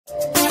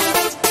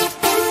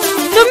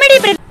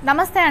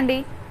నమస్తే అండి,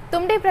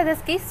 తుమ్మిడి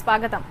బ్రదర్స్ కి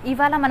స్వాగతం.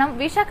 ఇవాళ మనం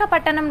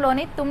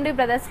విశాఖపట్నంలోని తుమ్మిడి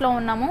బ్రదర్స్ లో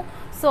ఉన్నాము.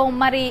 సో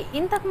మరి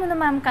ఇంతకుముందు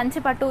మనం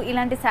కంచిపట్టు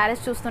ఇలాంటి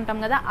శారీస్ చూస్తుంటాం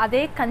కదా,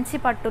 అదే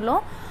కంచిపట్టులో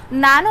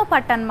నానో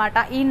పట్టు అనమాట.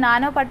 ఈ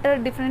నానో పట్టు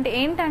డిఫరెంట్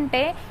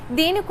ఏంటంటే,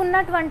 దీనికి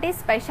ఉన్నటువంటి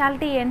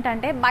స్పెషాలిటీ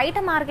ఏంటంటే, బయట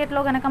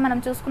మార్కెట్లో కనుక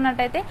మనం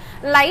చూసుకున్నట్టయితే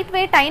లైట్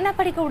వెయిట్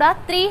అయినప్పటికీ కూడా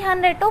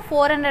 300 to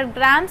 400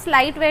 grams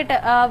లైట్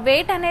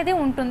వెయిట్ అనేది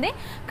ఉంటుంది.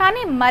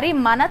 కానీ మరి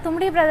మన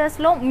తుమ్మిడి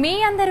బ్రదర్స్లో మీ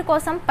అందరి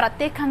కోసం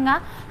ప్రత్యేకంగా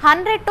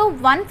 100 to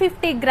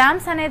 150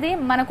 grams అనేది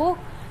మనకు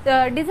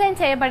డిజైన్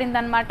చేయబడింది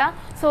అనమాట.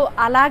 సో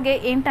అలాగే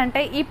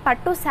ఏంటంటే, ఈ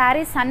పట్టు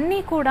శారీస్ అన్నీ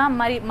కూడా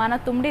మరి మన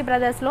తుమ్మిడి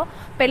బ్రదర్స్లో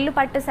పెళ్లి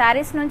పట్టు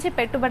శారీస్ నుంచి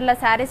పెట్టుబడుల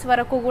శారీస్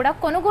వరకు కూడా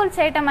కొనుగోలు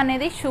చేయటం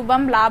అనేది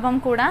శుభం, లాభం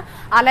కూడా.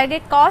 అలాగే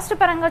కాస్ట్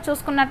పరంగా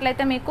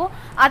చూసుకున్నట్లయితే మీకు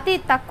అతి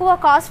తక్కువ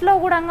కాస్ట్లో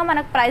కూడా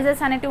మనకు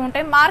ప్రైజెస్ అనేటివి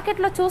ఉంటాయి.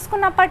 మార్కెట్లో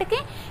చూసుకున్నప్పటికీ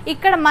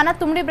ఇక్కడ మన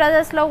తుమ్మిడి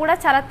బ్రదర్స్లో కూడా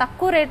చాలా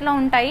తక్కువ రేట్లో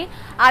ఉంటాయి.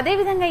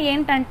 అదేవిధంగా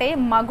ఏంటంటే,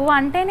 మగువ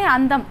అంటేనే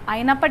అందం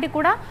అయినప్పటికీ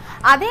కూడా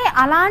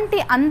అలాంటి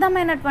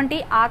అందమైనటువంటి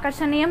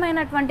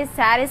ఆకర్షణీయమైనటువంటి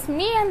శారీస్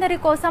మీ అందరి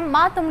కోసం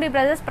మా తుమ్మిడి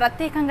బ్రదర్స్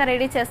ప్రత్యేకంగా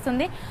రెడీ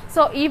చేస్తుంది.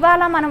 సో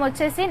ఇవాళ మనం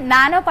వచ్చేసి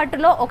నానో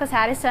పట్టులో ఒక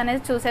శారీస్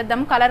అనేది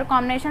చూసేద్దాం. కలర్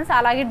కాంబినేషన్స్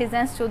అలాగే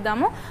డిజైన్స్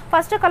చూద్దాము.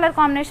 ఫస్ట్ కలర్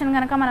కాంబినేషన్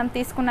కనుక మనం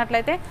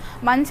తీసుకున్నట్లయితే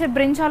మంచి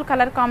బ్రింజాల్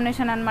కలర్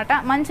కాంబినేషన్ అనమాట.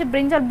 మంచి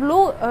బ్రింజాల్ బ్లూ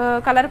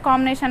కలర్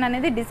కాంబినేషన్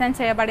అనేది డిజైన్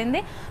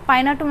చేయబడింది.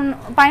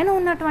 పైన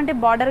ఉన్నటువంటి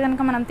బార్డర్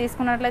కనుక మనం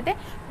తీసుకున్నట్లయితే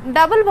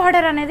డబుల్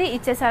బార్డర్ అనేది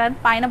ఇచ్చేసారు.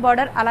 పైన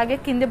బార్డర్ అలాగే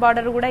కింది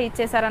బార్డర్ కూడా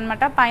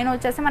ఇచ్చేసారనమాట. పైన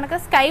వచ్చేసి మనకు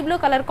స్కై బ్లూ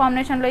కలర్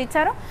కాంబినేషన్లో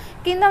ఇచ్చారు.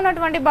 కింద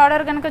ఉన్నటువంటి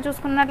బార్డర్ కనుక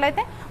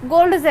చూసుకున్నట్లయితే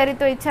గోల్డ్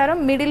జరీతో ఇచ్చారు.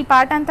 మిడిల్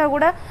పార్ట్ అంతా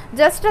కూడా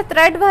జస్ట్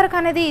థ్రెడ్ వర్క్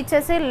అనేది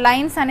ఇచ్చేసి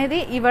లైన్స్ అనేది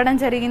ఇవ్వడం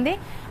జరిగింది.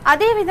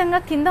 అదే విధంగా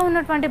కింద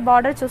ఉన్నటువంటి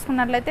బార్డర్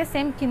చూసుకున్నట్లయితే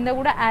సేమ్ కింద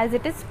కూడా యాజ్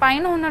ఇట్ ఇస్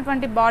పైన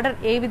ఉన్నటువంటి బార్డర్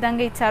ఏ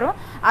విధంగా ఇచ్చారో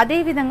అదే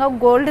విధంగా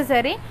gold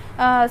zari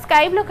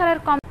sky blue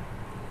colour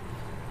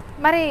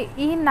మరి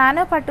ఈ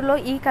నానో పట్టులో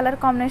ఈ కలర్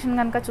కాంబినేషన్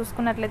కనుక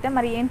చూసుకున్నట్లయితే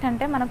మరి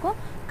ఏంటంటే, మనకు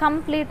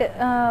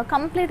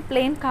కంప్లీట్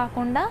ప్లెయిన్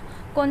కాకుండా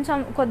కొంచెం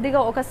కొద్దిగా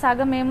ఒక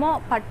సగమేమో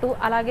పట్టు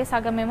అలాగే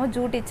సగమేమో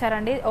జూట్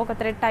ఇచ్చారండి. ఒక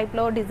థ్రెడ్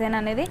టైప్లో డిజైన్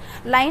అనేది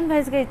లైన్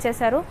వైజ్గా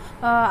ఇచ్చేసారు.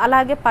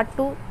 అలాగే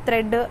పట్టు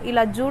థ్రెడ్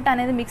ఇలా జూట్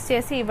అనేది మిక్స్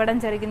చేసి ఇవ్వడం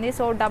జరిగింది.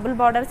 సో డబుల్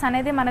బార్డర్స్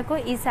అనేది మనకు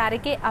ఈ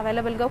శారీకి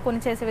అవైలబుల్గా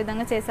కొని చేసే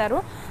విధంగా చేశారు.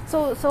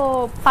 సో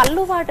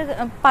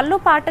పళ్ళు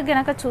పాటు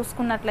గనక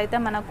చూసుకున్నట్లయితే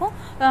మనకు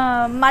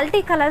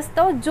మల్టీ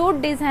కలర్స్తో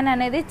జూట్ డిజైన్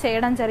అనేది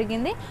చేయడం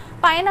జరిగింది.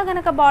 పైన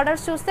కనుక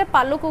బార్డర్స్ చూస్తే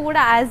పళ్ళుకు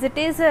కూడా యాజ్ ఇట్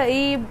ఈస్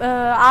ఈ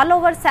ఆల్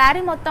ఓవర్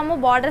శారీ మొత్తము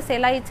బార్డర్స్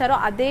ఎలా ఇచ్చారో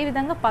అదే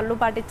విధంగా పళ్ళు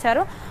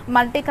పాటిచ్చారు.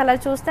 మల్టీ కలర్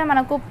చూస్తే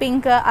మనకు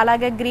పింక్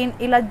అలాగే గ్రీన్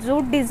ఇలా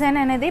జూట్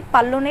డిజైన్ అనేది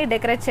పళ్ళుని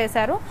డెకరేట్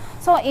చేశారు.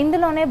 సో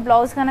ఇందులోనే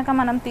బ్లౌజ్ కనుక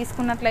మనం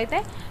తీసుకున్నట్లయితే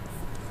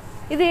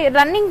ఇది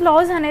రన్నింగ్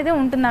బ్లౌజ్ అనేది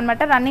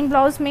ఉంటుందన్నమాట. రన్నింగ్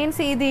బ్లౌజ్ మీన్స్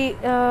ఇది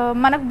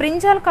మనకు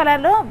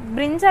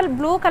బ్రింజాల్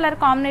బ్లూ కలర్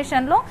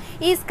కాంబినేషన్లో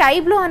ఈ స్కై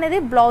బ్లూ అనేది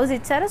బ్లౌజ్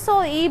ఇచ్చారు. సో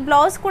ఈ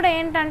బ్లౌజ్ కూడా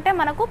ఏంటంటే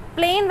మనకు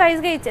ప్లెయిన్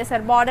వైజ్గా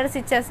ఇచ్చేసారు, బార్డర్స్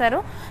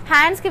ఇచ్చేసారు.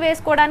 హ్యాండ్స్కి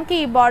వేసుకోవడానికి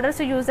ఈ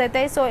బార్డర్స్ యూజ్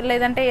అవుతాయి. సో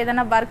లేదంటే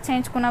ఏదైనా వర్క్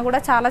చేయించుకున్నా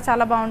కూడా చాలా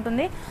చాలా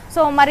బాగుంటుంది.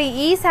 సో మరి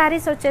ఈ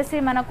శారీస్ వచ్చేసి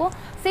మనకు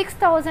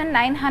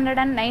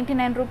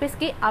 6,999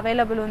 రూపీస్కి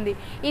అవైలబుల్ ఉంది.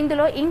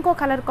 ఇందులో ఇంకో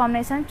కలర్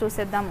కాంబినేషన్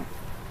చూసేద్దాము.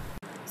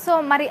 సో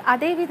మరి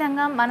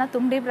అదేవిధంగా మన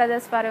తుమ్మిడి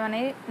బ్రదర్స్ వారు అనే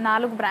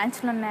 4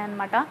 బ్రాంచ్లు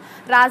ఉన్నాయన్నమాట.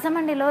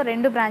 రాజమండ్రిలో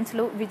 2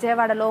 బ్రాంచ్లు,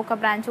 విజయవాడలో 1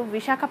 బ్రాంచ్,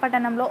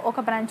 విశాఖపట్నంలో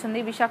 1 బ్రాంచ్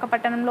ఉంది.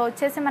 విశాఖపట్నంలో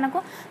వచ్చేసి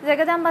మనకు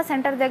జగదాంబ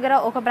సెంటర్ దగ్గర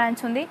 1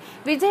 బ్రాంచ్ ఉంది.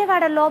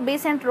 విజయవాడలో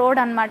బీసెంట్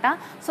రోడ్ అనమాట.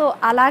 సో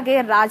అలాగే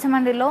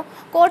రాజమండ్రిలో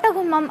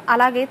కోటగుమ్మం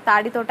అలాగే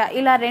తాడితోట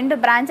ఇలా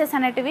 2 బ్రాంచెస్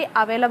అనేటివి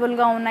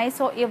అవైలబుల్గా ఉన్నాయి.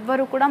 సో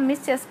ఎవ్వరు కూడా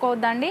మిస్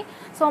చేసుకోవద్దండి.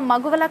 సో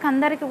మగువలకు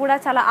అందరికీ కూడా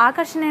చాలా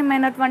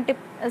ఆకర్షణీయమైనటువంటి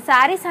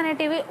శారీస్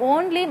అనేటివి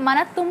ఓన్లీ మన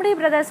తుమ్మిడి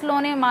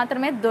బ్రదర్స్లోనే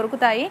మాత్రమే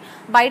దొరుకుతాయి.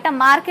 బయట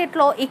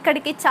మార్కెట్లో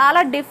ఇక్కడికి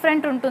చాలా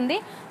డిఫరెంట్ ఉంటుంది.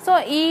 సో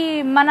ఈ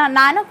మన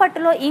నానో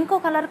పట్టులో ఇంకో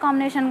కలర్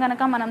కాంబినేషన్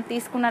కనుక మనం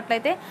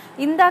తీసుకున్నట్లయితే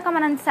ఇందాక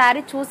మనం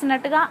శారీ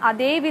చూసినట్టుగా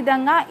అదే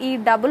విధంగా ఈ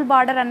డబుల్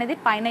బార్డర్ అనేది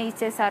పైన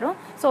ఇచ్చేసారు.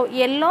 సో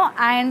ఎల్లో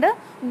అండ్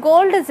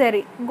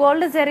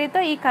గోల్డ్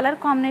జరీతో ఈ కలర్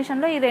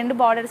కాంబినేషన్లో ఈ 2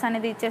 బార్డర్స్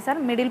అనేది ఇచ్చేసారు.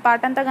 మిడిల్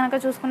పార్ట్ అంతా కనుక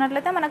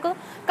చూసుకున్నట్లయితే మనకు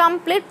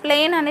కంప్లీట్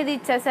ప్లెయిన్ అనేది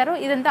ఇచ్చేసారు.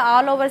 ఇదంతా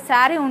ఆల్ ఓవర్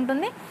శారీ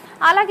ఉంటుంది.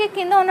 అలాగే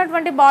కింద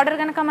ఉన్నటువంటి బార్డర్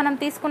కనుక మనం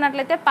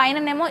తీసుకున్నట్లయితే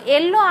పైననేమో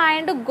ఎల్లో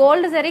అండ్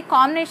గోల్డ్ జరీ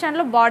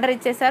కాంబినేషన్లో బార్డర్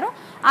ఇచ్చేసారు.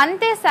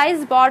 అంతే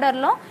సైజ్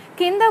బార్డర్లో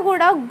కింద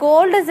కూడా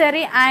gold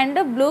zari and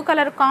blue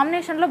colour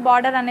కాంబినేషన్లో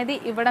బార్డర్ అనేది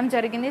ఇవ్వడం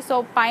జరిగింది. సో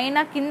పైన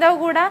కింద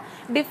కూడా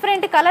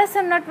డిఫరెంట్ కలర్స్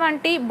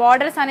ఉన్నటువంటి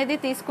బార్డర్స్ అనేది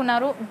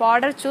తీసుకున్నారు.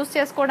 బార్డర్ చూస్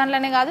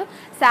చేసుకోవడంలోనే కాదు,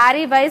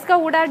 శారీ వైజ్గా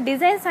కూడా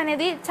డిజైన్స్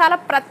అనేది చాలా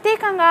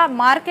ప్రత్యేకంగా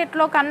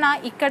మార్కెట్లో కన్నా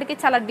ఇక్కడికి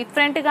చాలా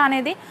డిఫరెంట్గా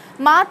అనేది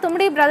మా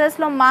తుమ్మిడి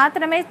బ్రదర్స్లో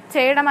మాత్రమే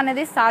చేయడం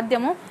అనేది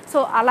సాధ్యము.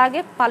 సో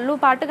అలాగే పళ్ళు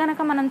పాటు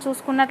కనుక మనం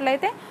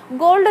చూసుకున్నట్లయితే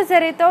గోల్డ్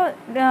జరీతో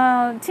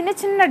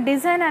చిన్న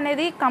డిజైన్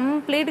అనేది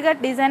కంప్లీట్గా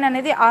డిజైన్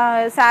అనేది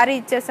శారీ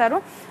ఇచ్చేసారు.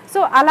 సో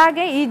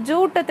అలాగే ఈ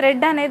జూట్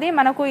థ్రెడ్ అనేది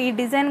మనకు ఈ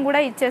డిజైన్ కూడా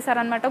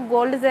ఇచ్చేసారనమాట.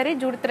 గోల్డ్ జరీ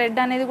జూట్ థ్రెడ్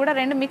అనేది కూడా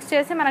 2 మిక్స్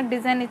చేసి మనకు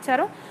డిజైన్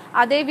ఇచ్చారు.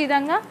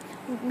 అదేవిధంగా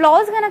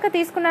బ్లౌజ్ కనుక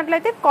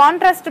తీసుకున్నట్లయితే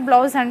కాంట్రాస్ట్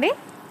బ్లౌజ్ అండి.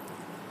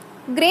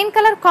 గ్రీన్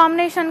కలర్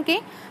కాంబినేషన్కి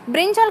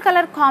బ్రింజల్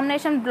కలర్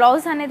కాంబినేషన్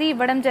బ్లౌజ్ అనేది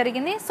ఇవ్వడం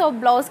జరిగింది. సో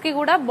బ్లౌజ్కి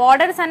కూడా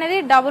బార్డర్స్ అనేది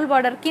డబుల్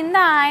బార్డర్ కింద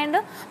అండ్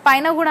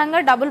పైన కూడా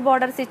డబుల్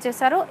బార్డర్స్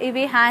ఇచ్చేసారు.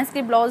 ఇవి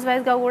హ్యాండ్స్కి బ్లౌజ్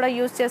వైజ్గా కూడా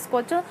యూజ్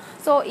చేసుకోవచ్చు.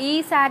 సో ఈ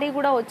శారీ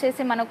కూడా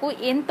వచ్చేసి మనకు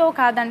ఎంతో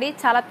కాదండి,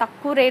 చాలా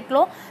తక్కువ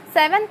రేట్లో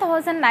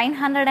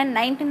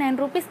 7,999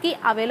 రూపీస్కి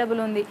అవైలబుల్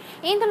ఉంది.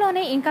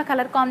 ఇందులోనే ఇంకా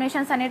కలర్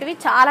కాంబినేషన్స్ అనేటివి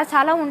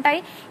చాలా ఉంటాయి.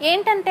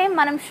 ఏంటంటే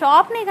మనం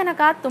షాప్ని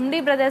కనుక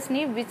తుమ్డి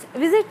బ్రదర్స్ని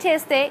విజిట్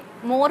చేస్తే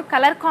మోర్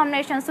కలర్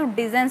కాంబినేషన్స్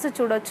డిజైన్స్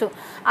చూడొచ్చు.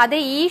 అదే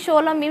ఈ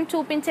షోలో మేము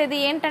చూపించేది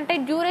ఏంటంటే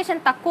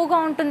డ్యూరేషన్ తక్కువగా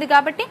ఉంటుంది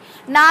కాబట్టి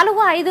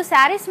 4-5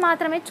 శారీస్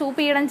మాత్రమే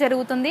చూపించడం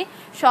జరుగుతుంది.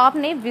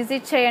 షాప్ని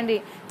విజిట్ చేయండి.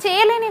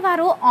 చేయలేని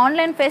వారు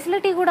ఆన్లైన్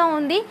ఫెసిలిటీ కూడా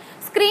ఉంది.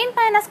 స్క్రీన్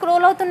పైన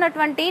స్క్రోల్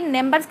అవుతున్నటువంటి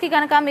నెంబర్స్కి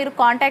కనుక మీరు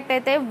కాంటాక్ట్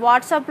అయితే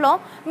వాట్సాప్లో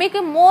మీకు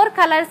మోర్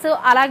కలర్స్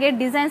అలాగే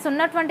డిజైన్స్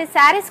ఉన్నటువంటి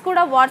శారీస్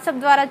కూడా వాట్సాప్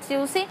ద్వారా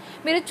చూసి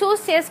మీరు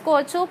చూస్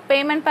చేసుకోవచ్చు.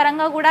 పేమెంట్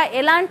పరంగా కూడా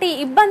ఎలాంటి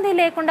ఇబ్బంది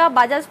లేకుండా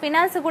బజాజ్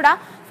ఫినాన్స్ కూడా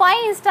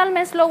 5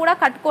 ఇన్స్టాల్మెంట్స్లో కూడా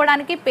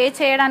కట్టుకోవడానికి పే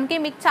చేయడానికి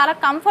మీకు చాలా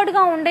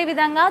కంఫర్ట్గా ఉండే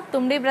విధంగా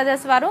తుమ్డి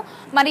బ్రదర్స్ వారు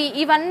మరి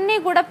ఇవన్నీ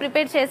కూడా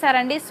ప్రిపేర్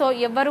చేశారండి. సో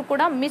ఎవరు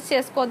కూడా మిస్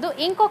చేసుకోవద్దు.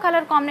 ఇంకో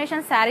కలర్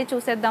కాంబినేషన్ శారీ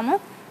చూసేద్దాము.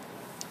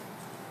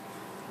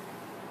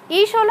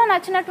 ఈ షోలో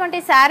నచ్చినటువంటి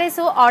శారీస్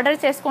ఆర్డర్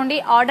చేసుకోండి.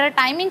 ఆర్డర్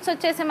టైమింగ్స్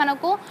వచ్చేసి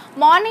మనకు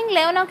మార్నింగ్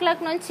 11 o'clock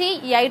నుంచి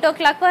 8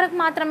 o'clock వరకు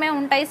మాత్రమే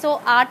ఉంటాయి. సో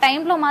ఆ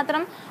టైంలో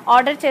మాత్రం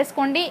ఆర్డర్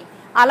చేసుకోండి.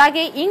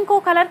 అలాగే ఇంకో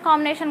కలర్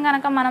కాంబినేషన్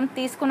కనుక మనం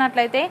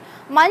తీసుకున్నట్లయితే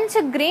మంచి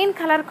గ్రీన్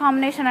కలర్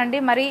కాంబినేషన్ అండి.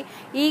 మరి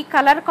ఈ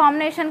కలర్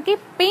కాంబినేషన్కి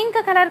పింక్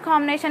కలర్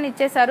కాంబినేషన్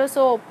ఇచ్చేసారు.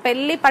 సో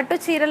పెళ్లి పట్టు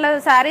చీరల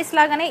శారీస్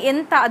లాగానే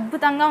ఎంత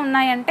అద్భుతంగా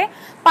ఉన్నాయంటే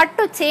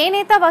పట్టు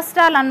చేనేత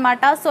వస్త్రాలు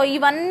అనమాట. సో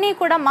ఇవన్నీ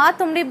కూడా మా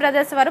తుమ్డి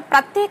బ్రదర్స్ వారు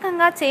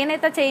ప్రత్యేకంగా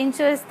చేనేత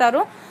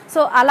చేయించేస్తారు.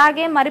 సో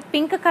అలాగే మరి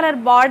పింక్ కలర్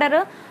బార్డర్,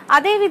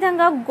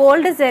 అదేవిధంగా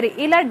గోల్డ్ జరీ,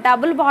 ఇలా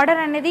డబుల్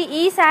బార్డర్ అనేది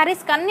ఈ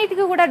శారీస్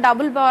అన్నిటికీ కూడా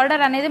డబుల్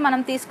బార్డర్ అనేది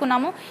మనం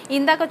తీసుకున్నాము.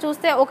 ఇందాక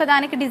చూస్తే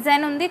ఒకదానికి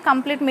డిజైన్ ఉంది,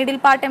 కంప్లీట్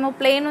మిడిల్ పార్ట్ ఏమో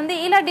ప్లెయిన్ ఉంది.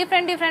 ఇలా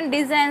డిఫరెంట్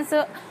డిజైన్స్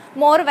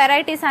మోర్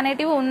వెరైటీస్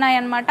అనేటివి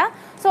ఉన్నాయన్నమాట.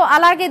 సో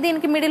అలాగే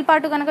దీనికి మిడిల్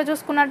పార్ట్ కనుక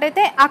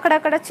చూసుకున్నట్టయితే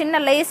అక్కడక్కడ చిన్న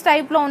లేస్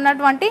టైప్లో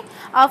ఉన్నటువంటి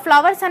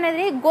ఫ్లవర్స్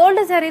అనేది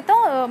గోల్డ్ జరీతో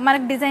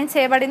మనకు డిజైన్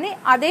చేయబడింది.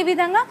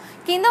 అదేవిధంగా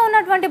కింద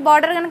ఉన్నటువంటి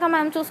బార్డర్ కనుక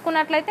మనం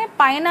చూసుకున్నట్లయితే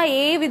పైన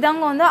ఏ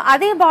విధంగా ఉందో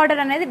అదే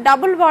బార్డర్ అనేది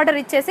డబుల్ బార్డర్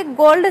ఇచ్చేసి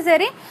gold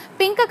zari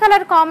pink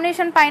colour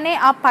combination పైనే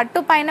ఆ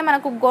పట్టు పైన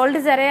మనకు గోల్డ్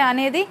జరీ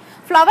అనేది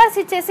ఫ్లవర్స్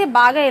ఇచ్చేసి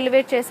బాగా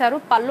ఎలివేట్ చేశారు.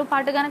 పళ్ళు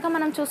పాటు కనుక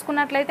మనం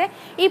చూసుకున్నట్లయితే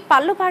ఈ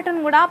పళ్ళు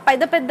పాటును కూడా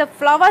పెద్ద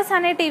ఫ్లవర్స్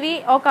అనేటివి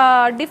ఒక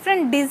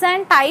డిఫరెంట్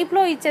డిజైన్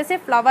టైప్లో ఇచ్చేసి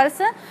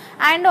ఫ్లవర్స్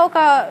అండ్ ఒక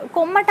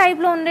కొమ్మ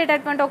టైప్లో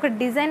ఉండేటటువంటి ఒక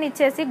డిజైన్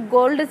ఇచ్చేసి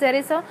గోల్డ్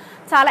జరీస్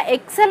చాలా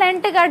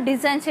ఎక్సలెంట్గా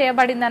డిజైన్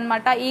చేయబడింది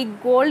అనమాట. ఈ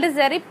gold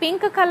zari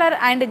pink colour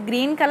and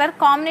green colour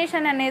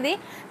combination అనేది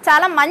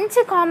చాలా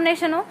మంచి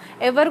కాంబినేషను,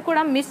 ఎవరు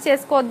కూడా మిస్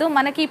చేసుకోవద్దు.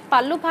 మనకి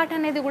పళ్ళు పాట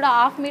అనేది కూడా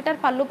 1/2 మీటర్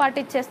పళ్ళు పాట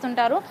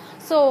ఇచ్చేస్తుంటారు.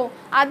 సో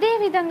అదే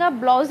విధంగా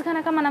బ్లౌజ్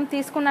కనుక మనం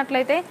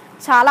తీసుకున్నట్లయితే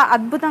చాలా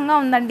అద్భుతంగా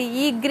ఉందండి.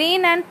 ఈ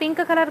green and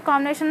pink colour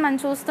combination మనం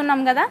చూస్తున్నాం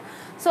కదా.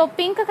 సో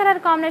పింక్ కలర్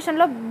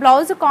కాంబినేషన్లో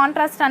బ్లౌజ్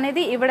కాంట్రాస్ట్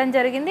అనేది ఇవ్వడం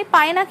జరిగింది.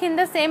 పైన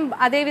కింద సేమ్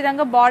అదే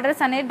విధంగా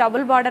బార్డర్స్ అనేది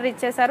డబుల్ బార్డర్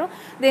ఇచ్చేసారు.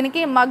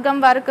 దీనికి మగ్గం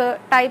వర్క్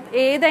టైప్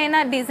ఏదైనా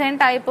డిజైన్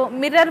టైప్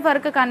మిర్రర్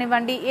వర్క్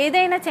కానివ్వండి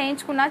ఏదైనా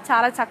చేయించుకున్నా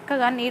చాలా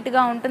చక్కగా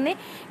నీట్గా ఉంటుంది.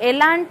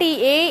 ఎలాంటి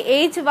ఏ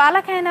ఏజ్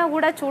వాళ్ళకైనా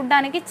కూడా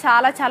చూడడానికి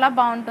చాలా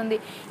బాగుంటుంది.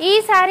 ఈ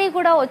శారీ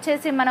కూడా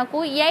వచ్చేసి మనకు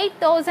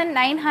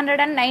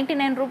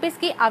 8,999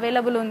 రూపీస్కి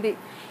అవైలబుల్ ఉంది.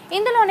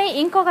 ఇందులోనే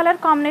ఇంకో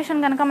కలర్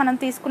కాంబినేషన్ కనుక మనం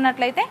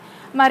తీసుకున్నట్లయితే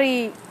మరి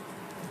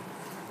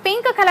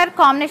పింక్ కలర్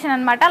కాంబినేషన్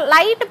అనమాట.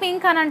 లైట్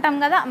పింక్ అని అంటాం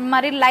కదా,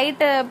 మరి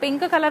లైట్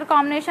పింక్ కలర్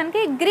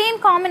కాంబినేషన్కి గ్రీన్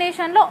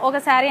కాంబినేషన్లో ఒక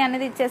శారీ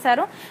అనేది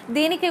ఇచ్చేసారు.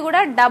 దీనికి కూడా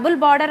డబుల్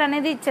బార్డర్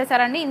అనేది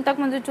ఇచ్చేసారండి.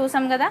 ఇంతకుముందు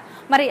చూసాం కదా,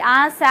 మరి ఆ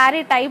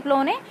sari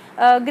టైప్లోనే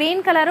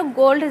green colour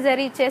gold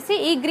zari ఇచ్చేసి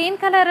ఈ గ్రీన్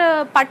కలర్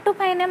పట్టు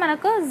పైనే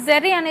మనకు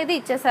జరీ అనేది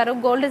ఇచ్చేసారు,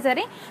 గోల్డ్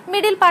జరీ.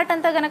 మిడిల్ పార్ట్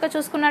అంతా కనుక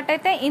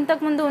చూసుకున్నట్టయితే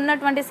ఇంతకుముందు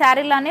ఉన్నటువంటి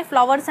శారీలానే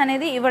ఫ్లవర్స్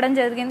అనేది ఇవ్వడం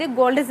జరిగింది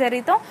గోల్డ్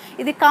జరీతో.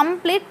 ఇది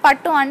కంప్లీట్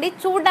పట్టు అండి.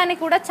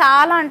 చూడడానికి కూడా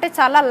చాలా అంటే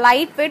చాలా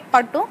లైట్ వెయిట్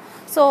పట్టు.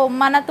 సో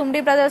మన తుమ్డి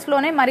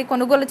బ్రదర్స్లోనే మరి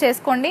కొనుగోలు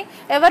చేసుకోండి,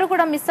 ఎవరు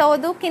కూడా మిస్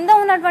అవ్వద్దు. కింద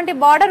ఉన్నటువంటి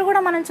బార్డర్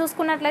కూడా మనం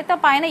చూసుకున్నట్లయితే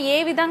పైన ఏ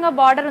విధంగా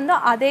బార్డర్ ఉందో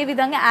అదే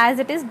విధంగా as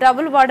it is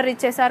double border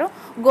ఇచ్చేసారు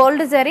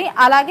గోల్డ్ జరీ.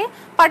 అలాగే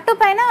పట్టు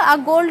పైన ఆ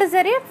గోల్డ్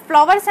జరీ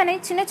ఫ్లవర్స్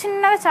అనేవి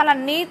చిన్నగా చాలా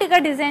నీట్గా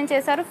డిజైన్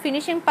చేశారు.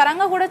 ఫినిషింగ్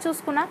పరంగా కూడా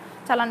చూసుకున్నా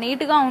చాలా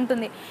నీట్గా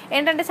ఉంటుంది.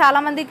 ఏంటంటే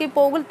చాలామందికి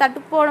పోగులు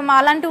తట్టుకుపోవడం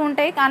అలాంటివి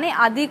ఉంటాయి, కానీ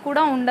అది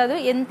కూడా ఉండదు.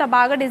 ఎంత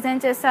బాగా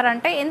డిజైన్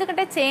చేస్తారంటే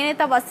ఎందుకంటే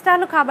చేనేత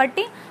వస్త్రాలు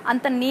కాబట్టి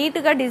అంత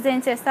నీట్గా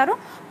డిజైన్ చేస్తారు.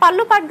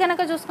 పళ్ళు పాటు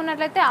కనుక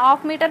చూసుకున్నట్లయితే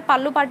 1/2 మీటర్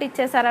పళ్ళు పాటు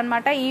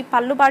ఇచ్చేసారనమాట. ఈ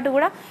పళ్ళు పాటు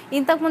కూడా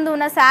ఇంతకుముందు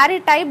ఉన్న శారీ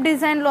టైప్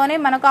డిజైన్లోనే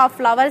మనకు ఆ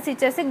ఫ్లవర్స్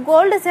ఇచ్చేసి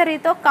గోల్డ్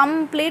జరీతో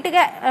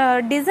కంప్లీట్గా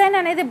డిజైన్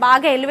అనేది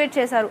బాగా ఎలివేట్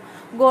చేశారు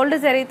గోల్డ్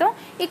జరీతో.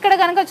 ఇక్కడ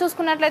కనుక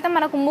చూసుకున్నట్లయితే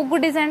మనకు ముగ్గు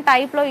డిజైన్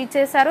టైప్లో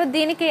ఇచ్చేసారు.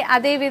 దీనికి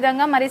అదే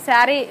విధంగా మరి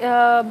శారీ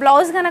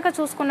బ్లౌజ్ కనుక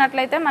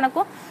చూసుకున్నట్లయితే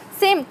మనకు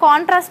సేమ్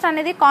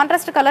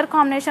కాంట్రాస్ట్ కలర్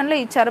కాంబినేషన్లో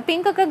ఇచ్చారు.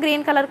 పింక్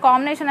గ్రీన్ కలర్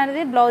కాంబినేషన్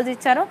అనేది బ్లౌజ్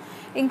ఇచ్చారు.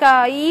 ఇంకా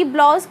ఈ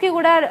బ్లౌజ్కి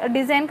కూడా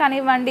డిజైన్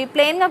కానివ్వండి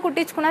ప్లెయిన్గా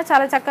కుట్టించుకున్నా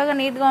చాలా చక్కగా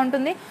నీట్గా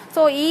ఉంటుంది.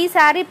 సో ఈ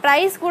శారీ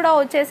ప్రైస్ కూడా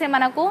వచ్చేసి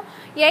మనకు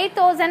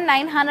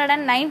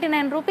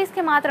 8,999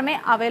 రూపీస్కి మాత్రమే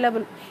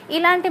అవైలబుల్.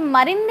 ఇలాంటి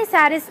మరిన్ని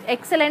శారీస్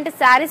ఎక్సలెంట్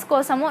శారీస్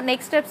కోసము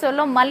నెక్స్ట్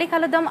ఎపిసోడ్లో మళ్ళీ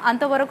కలుద్దాం.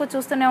 అంతవరకు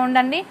చూస్తూనే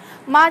ఉండండి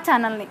మా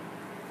ఛానల్ని.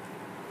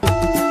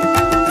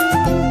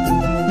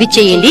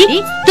 విచ్చేయండి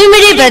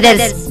తుమ్మిడి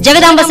బ్రదర్స్,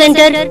 జగదాంబ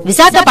సెంటర్,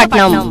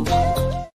 విశాఖపట్నం.